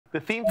The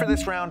theme for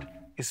this round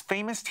is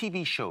famous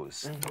TV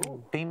shows.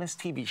 Famous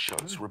TV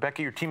shows.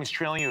 Rebecca, your team is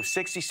trailing. You have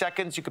 60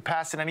 seconds. You can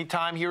pass at any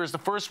time. Here is the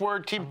first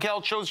word. Team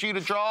Kel chose you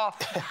to draw.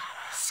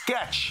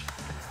 Sketch.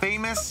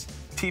 Famous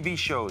TV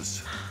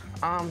shows.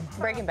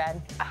 Breaking Bad.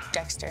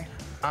 Dexter.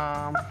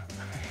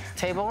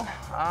 Table.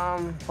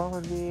 What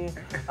would be?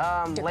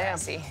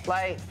 Lamp.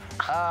 Light.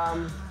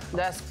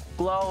 That's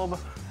globe.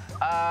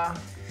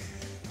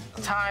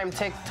 Time.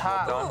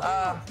 TikTok.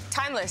 Well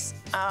Timeless.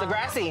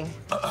 Degrassi.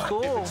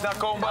 School. It's not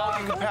going well.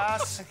 You can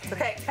pass.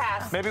 Okay,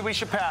 pass. Maybe we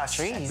should pass.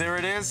 Jeez. There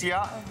it is.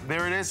 Yeah,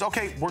 there it is.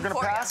 Okay, we're going to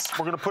pass.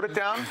 We're going to put it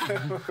down.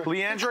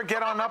 Leandra,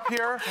 get on up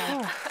here.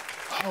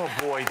 Oh,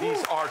 boy,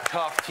 these are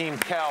tough, Team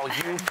Kel.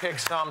 You pick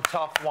some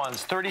tough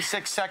ones.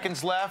 36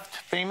 seconds left.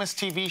 Famous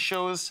TV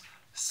shows.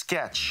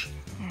 Sketch.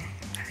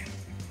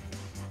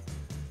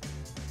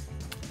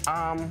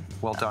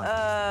 Well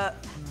done.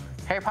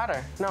 Harry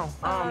Potter. No.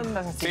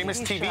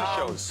 Famous TV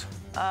shows.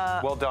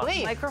 Well done.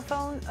 Glee.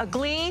 Microphone.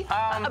 Glee.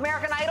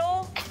 American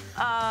Idol.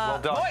 Well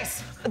done.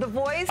 Voice. The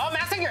Voice. Oh,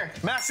 Masked Singer.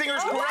 Masked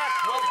Singer's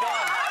correct. Well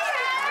done.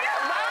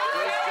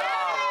 Good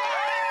job.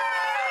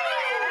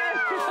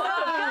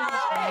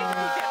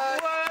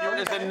 Here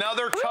is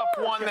another tough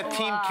one that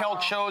Team Kel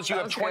chose. You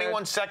have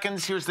 21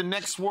 seconds. Here's the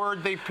next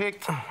word they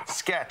picked.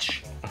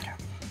 Sketch.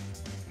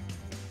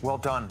 Well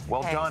done.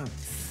 Well done.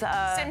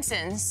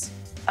 Simpsons.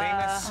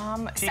 Famous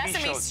TV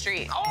Sesame shows.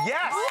 Street.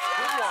 Yes.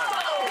 Good one.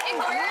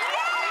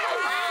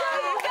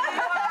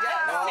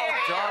 Well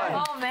done.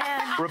 Oh,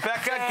 man.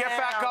 Rebecca, get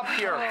back up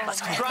here.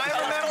 Try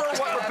and remember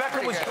what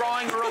Rebecca was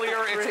drawing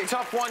earlier. It's a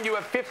tough one. You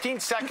have 15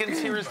 seconds.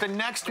 Here is the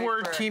next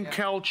word Team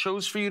Kel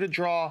chose for you to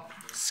draw.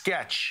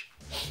 Sketch.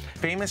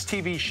 Famous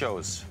TV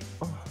shows.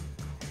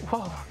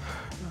 Whoa.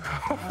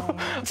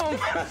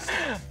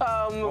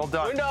 Well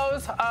done.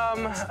 Windows.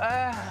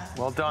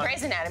 Well done.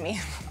 Grey's Anatomy.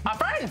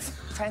 Friends.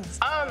 Friends.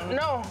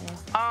 No.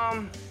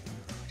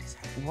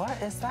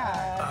 What is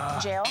that?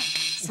 Jail.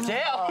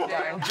 Jail.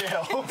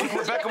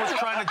 Rebecca was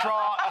trying to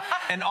draw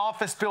an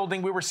office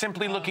building. We were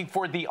simply looking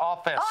for The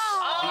Office.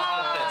 The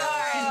Office.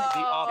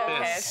 The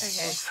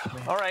Office.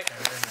 Okay. All right.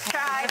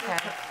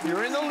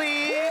 You're in the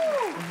lead.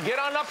 Get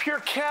on up here,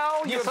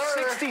 Kel. You have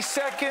 60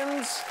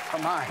 seconds.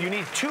 Come on. You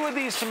need 2 of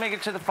these to make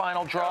it to the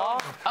final draw.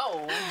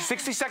 Oh.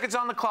 60 seconds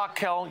on the clock,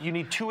 Kel. You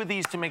need 2 of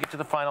these to make it to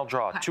the final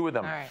draw. 2 of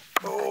them. All right.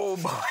 Oh,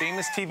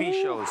 famous TV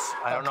shows.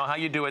 I don't know how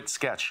you do it.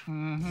 Sketch.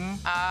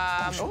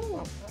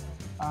 Well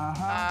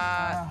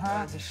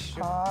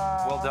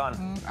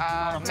done.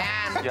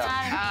 Man.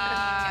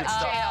 Yeah.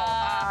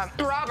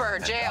 Jail. Robber.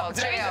 Jail.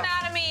 Grey's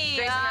Anatomy.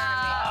 Grey's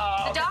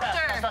Anatomy. The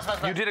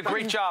Doctor. You did a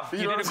great job.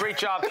 You did a great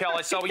job, Kel.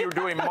 I saw what you were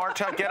doing.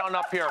 Marta, get on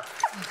up here.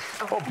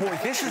 Oh, boy,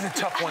 this is a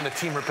tough one the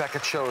Team Rebecca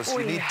chose.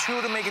 You need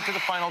 2 to make it to the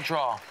final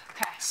draw.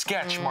 Okay.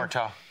 Sketch,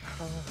 Marta.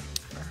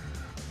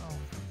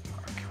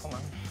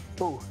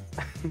 Ooh.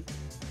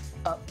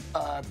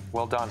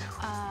 Well done.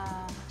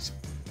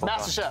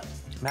 Master Chef.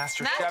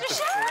 Master Chef is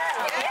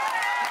correct.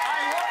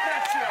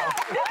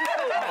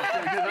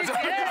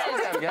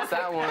 I guess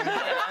that one.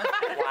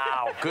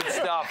 Wow, good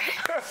stuff.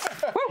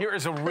 Here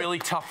is a really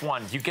tough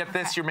one. You get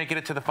this, you're making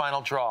it to the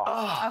final draw.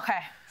 Okay.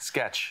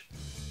 Sketch.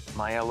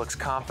 Maya looks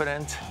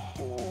confident.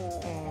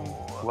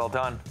 Well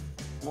done.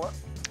 What?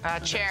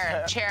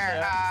 Chair.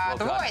 Well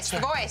The done. Voice. The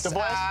Voice. The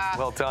Voice.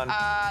 Well done.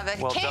 The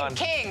Well King. done.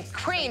 King.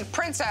 Queen.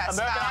 Princess.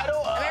 American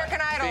Idol.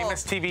 American Idol.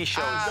 Famous TV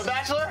shows. The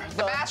Bachelor.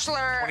 The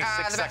Bachelor.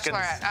 26 The seconds.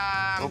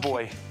 Bachelorette. Oh,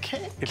 boy.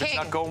 If it's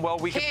not going well,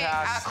 we can King,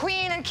 pass.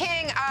 Queen and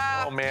King.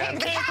 Oh, man.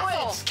 King,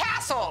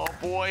 Castle. Oh,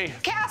 boy.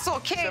 Castle.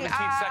 King. 17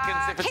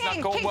 seconds. If it's not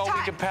going well,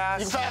 we can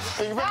pass. You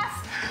can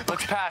pass.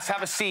 Let's pass.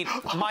 Have a seat.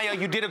 Maya,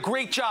 you did a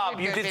great job.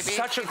 You did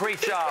such a great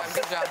job.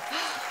 Good job.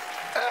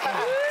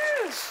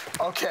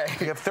 Okay.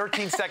 You have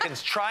 13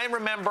 seconds. Try and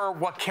remember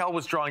what Kel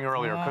was drawing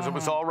earlier, because it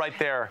was all right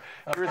there.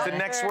 Here's the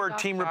next word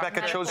Team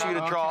Rebecca chose you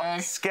to draw.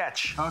 Okay.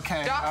 Sketch.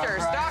 Okay.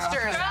 Doctors. All right.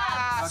 Doctors.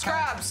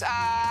 Scrubs.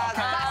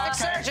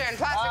 Plastic Surgeon.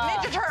 Plastic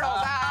Ninja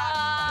Turtles.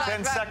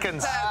 10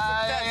 seconds.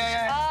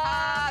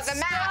 The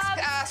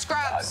Mask.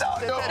 Scrubs. The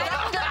Doctor.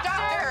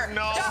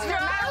 No. Doctor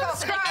Medical.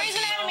 Scrubs. Grey's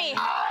Anatomy.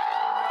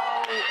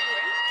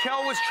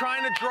 Kel was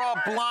trying to draw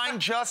Blind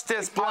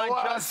Justice. Blind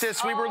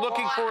Justice. We were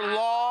looking for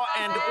Law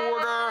and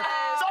Order.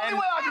 It's the only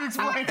way I can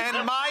explain it.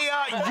 And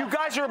Maya, you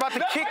guys are about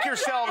to kick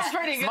yourselves.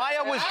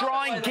 Maya was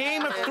drawing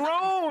Game of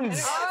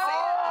Thrones.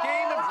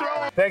 Game of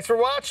Thrones. Thanks for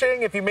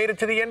watching. If you made it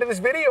to the end of this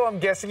video, I'm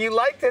guessing you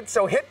liked it.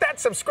 So hit that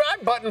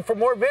subscribe button for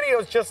more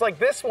videos just like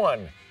this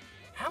one.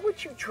 How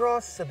would you draw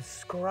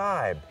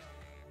subscribe?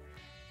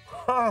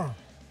 Huh.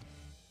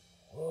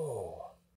 Whoa.